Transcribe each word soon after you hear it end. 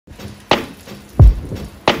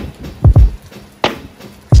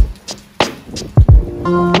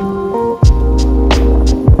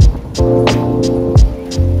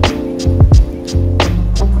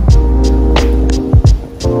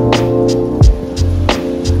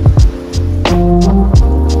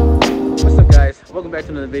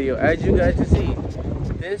another video. As you guys can see,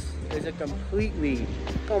 this is a completely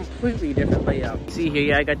different layout. See here,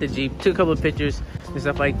 yeah, I got the Jeep, took a couple of pictures and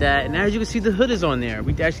stuff like that. And as you can see, the hood is on there.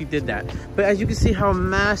 We actually did that. But as you can see how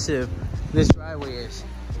massive this driveway is.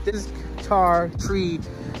 This tar, tree,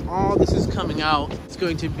 all this is coming out. It's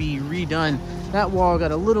going to be redone. That wall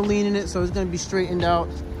got a little lean in it, so it's going to be straightened out.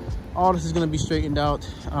 All this is going to be straightened out.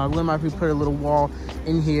 We might put a little wall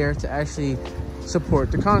in here to actually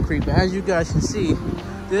support the concrete. But as you guys can see,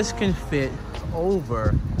 this can fit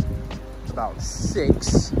over about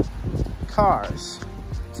 6 cars.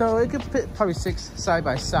 So it could fit probably 6 side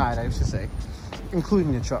by side, I should say,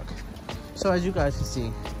 including the truck. So as you guys can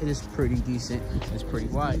see, it is pretty decent. It's pretty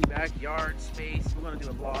wide. Backyard space. We're gonna do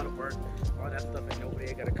a lot of work. All that stuff ain't over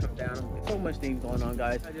there. Gotta come down. There's so much things going on,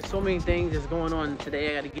 guys. There's so many things that's going on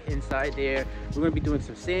today. I gotta get inside there. We're gonna be doing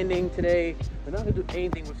some sanding today. We're not gonna do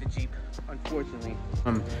anything with the Jeep, unfortunately.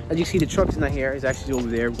 As you see, the truck's not here. It's actually over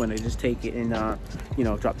there. We're gonna just take it and you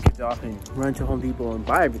know, drop the kids off and run to Home Depot and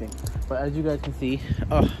buy everything. But as you guys can see,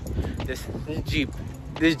 this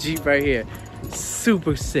Jeep right here,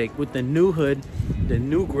 super sick with the new hood, the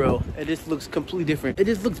new grille. It just looks completely different. It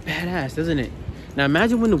just looks badass, doesn't it? Now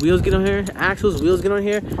imagine when the wheels get on here, axles, wheels get on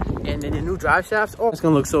here, and then the new drive shafts. Oh, it's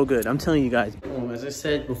gonna look so good. I'm telling you guys. As I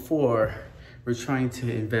said before, we're trying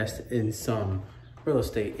to invest in some real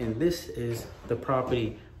estate, and this is the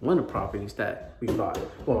property, one of the properties that we bought.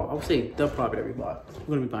 Well, I would say the property that we bought.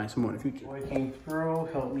 We're gonna be buying some more in the future. Boy came through,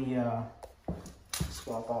 helped me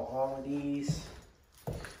swap out all of these,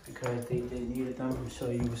 because they needed them. Let me show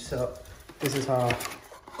you what's up. This is how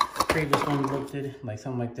the previous one looked, like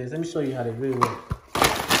something like this. Let me show you how they really look.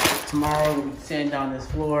 Tomorrow we'll be sanding down this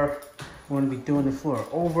floor. We're gonna be doing the floor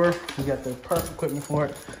over. We got the perfect equipment for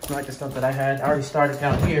it. Like the stuff that I had. I already started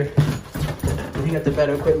down here. But he got the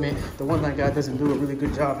better equipment. The one I got doesn't do a really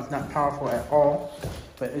good job. It's not powerful at all.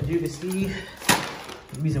 But as you can see,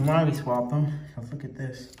 the reason why we swapped them, look at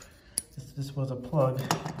this. This was a plug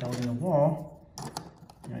that was in the wall.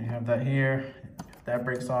 You know, you have that here. If that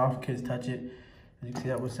breaks off, kids touch it. As you can see,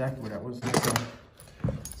 that was exactly what that was.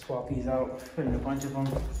 Swap these out, put in a bunch of them.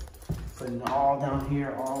 Putting it all down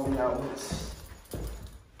here, all the outlets.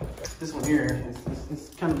 This one here, it's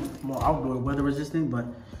kind of more outdoor weather resistant, but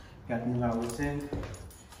got new outlets in,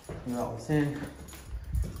 new outlets in.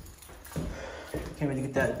 Can't really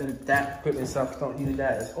get that equipment stuff. Don't use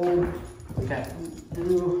that. It's old. We got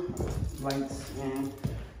new lights and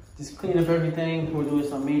just clean up everything. We're doing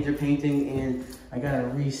some major painting, and I gotta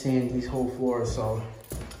re-sand these whole floors. So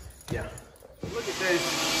yeah. Look at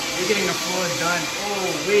this. We're getting the floor done. Oh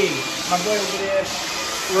wait, my boy over there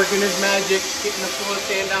working his magic, getting the floor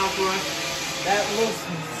sand down for us. That looks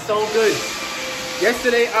so good.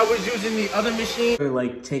 Yesterday I was using the other machine. We're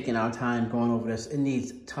like taking our time going over this. It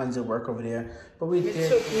needs tons of work over there. But it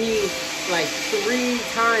took me like 3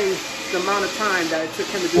 times the amount of time that it took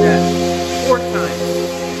him to do that. 4 times.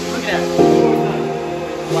 Look at that. 4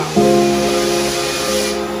 times. Wow.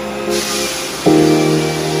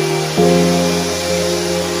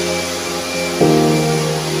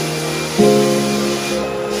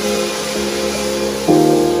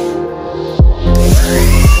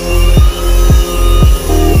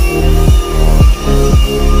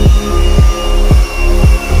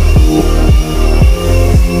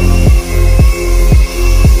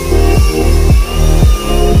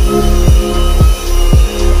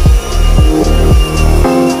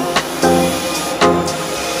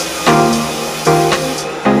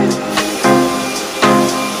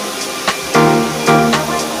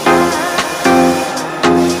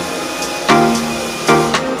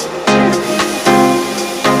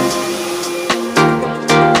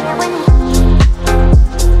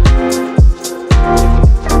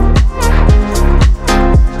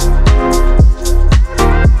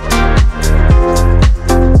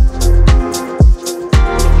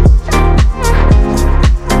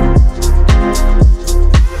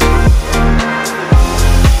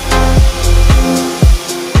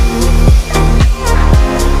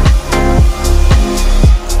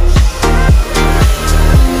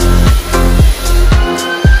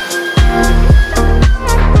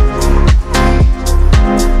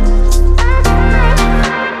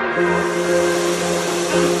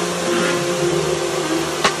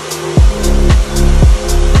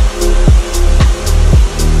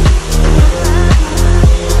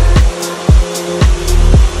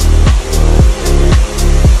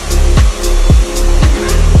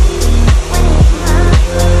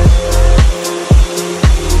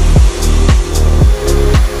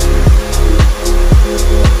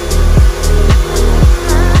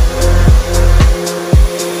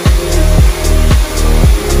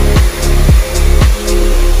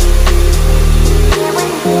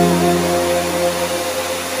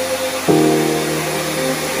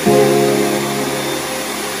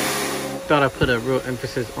 real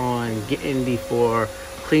emphasis on getting the floor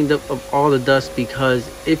cleaned up of all the dust, because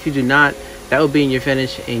if you do not, that will be in your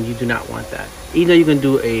finish and you do not want that. Even though you can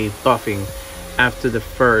do a buffing after the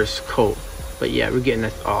first coat, but yeah, we're getting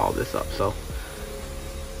all this up. So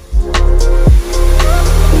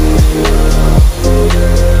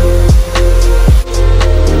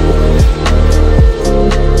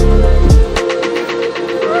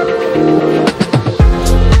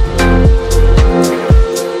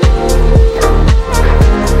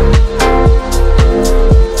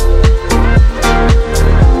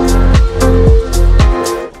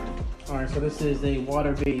this is a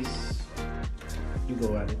water base. You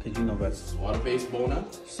go at it because you know best. Water base Bona,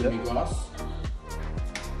 semi-gloss.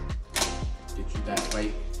 Get you that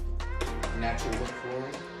white natural look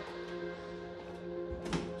flooring.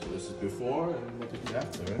 So this is before and what is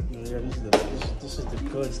after, right? Yeah, this is the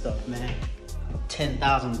good stuff, man.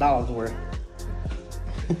 $10,000 worth.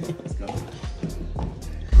 Let's go.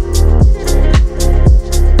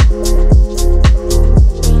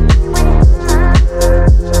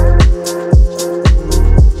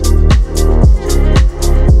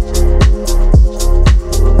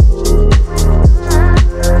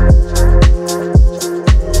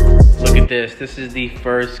 This is the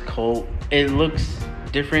first coat. It looks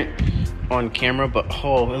different on camera, but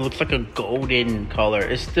oh, it looks like a golden color.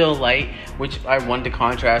 It's still light, which I want the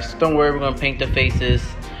contrast. Don't worry, we're gonna paint the faces.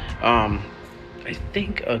 I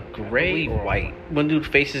think a gray white. We're gonna do the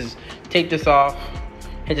faces. Take this off,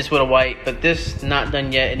 hit this with a white, but this not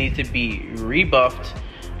done yet. It needs to be rebuffed.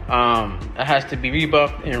 It has to be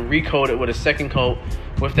rebuffed and recoated with a second coat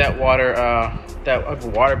with that water. That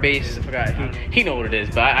water base. I forgot. He know what it is,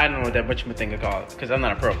 but I don't know what that much of a thing to call it because I'm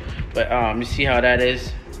not a pro. But you see how that is?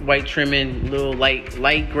 White trimming, little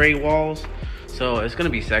light gray walls. So it's gonna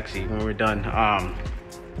be sexy when we're done.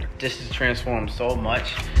 This has transformed so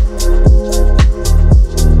much.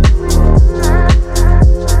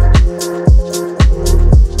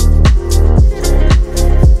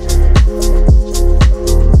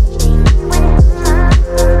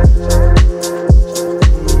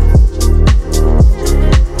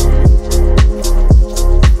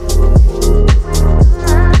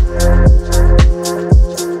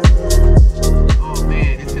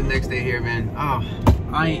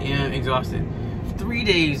 I am exhausted. 3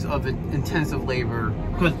 days of intensive labor,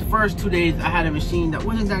 because the first 2 days I had a machine that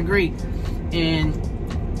wasn't that great and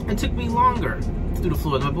it took me longer to do the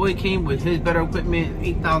floors. My boy came with his better equipment,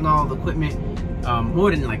 $8,000 equipment,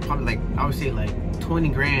 more than probably I would say 20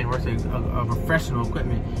 grand worth of professional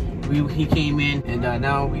equipment. He came in, and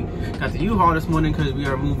now we got the U-Haul this morning because we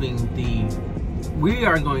are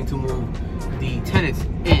going to move the tenants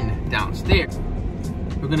in downstairs.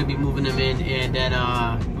 We're gonna be moving them in, and then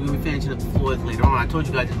we'll be finishing up the floors later on. I told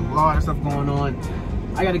you guys there's a lot of stuff going on.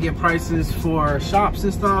 I gotta get prices for shops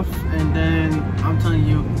and stuff, and then I'm telling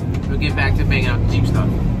you, we'll get back to banging out the Jeep stuff.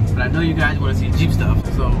 But I know you guys wanna see Jeep stuff,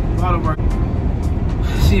 so a lot of work.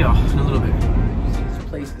 See y'all in a little bit. This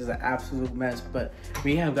place is an absolute mess, but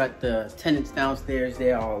we have got the tenants downstairs.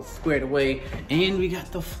 They're all squared away, and we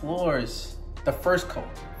got the floors, the first coat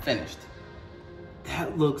finished.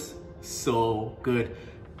 That looks so good.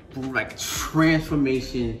 Like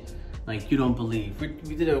transformation like you don't believe.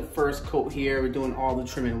 We did a first coat here. We're doing all the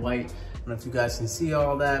trimming white. I don't know if you guys can see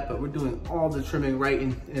all that, but we're doing all the trimming right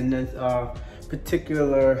in this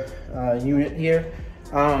particular unit here.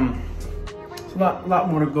 It's a lot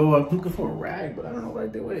more to go. I'm looking for a rag, but I don't know what I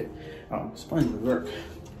did with it. Sponge would work.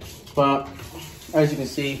 But as you can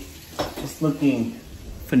see, it's looking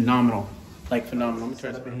phenomenal. Like phenomenal. I'm gonna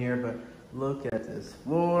turn it up in here, but look at this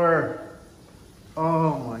floor.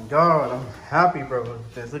 Oh my God, I'm happy, bro,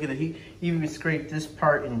 with this. Look at it. He even scraped this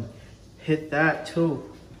part and hit that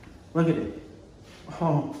too. Look at it.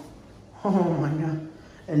 Oh my God.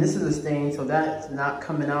 And this is a stain, so that's not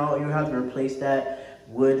coming out. You have to replace that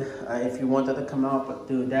wood if you want that to come out. But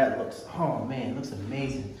dude, that looks, oh man, it looks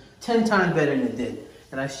amazing. 10 times better than it did.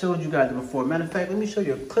 And I showed you guys it before. Matter of fact, let me show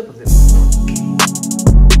you a clip of it before.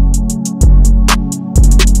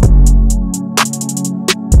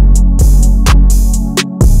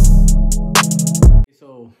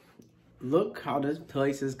 Look how this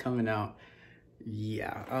place is coming out.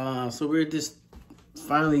 Yeah, so we're just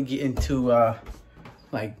finally getting to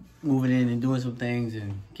like moving in and doing some things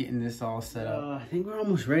and getting this all set up. I think we're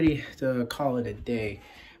almost ready to call it a day.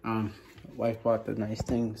 Wife bought the nice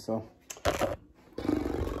thing, so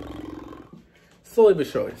slowly but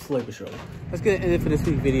surely, Let's get it for this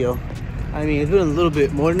week's video. I mean, it's been a little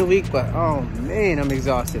bit more than a week, but oh man, I'm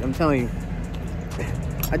exhausted. I'm telling you,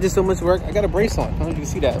 I did so much work. I got a brace on. I don't know if you can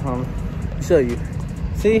see that. Show you.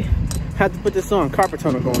 See, I have to put this on. Carpet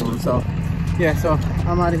toner going on. So yeah, so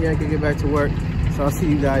I'm out of here. I can get back to work. So I'll see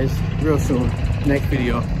you guys real soon. Next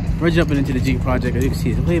video. We're jumping into the Jeep project. As you can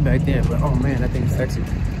see, it's way back there. But oh man, that thing's sexy.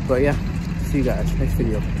 But yeah, see you guys next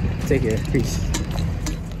video. Take care. Peace.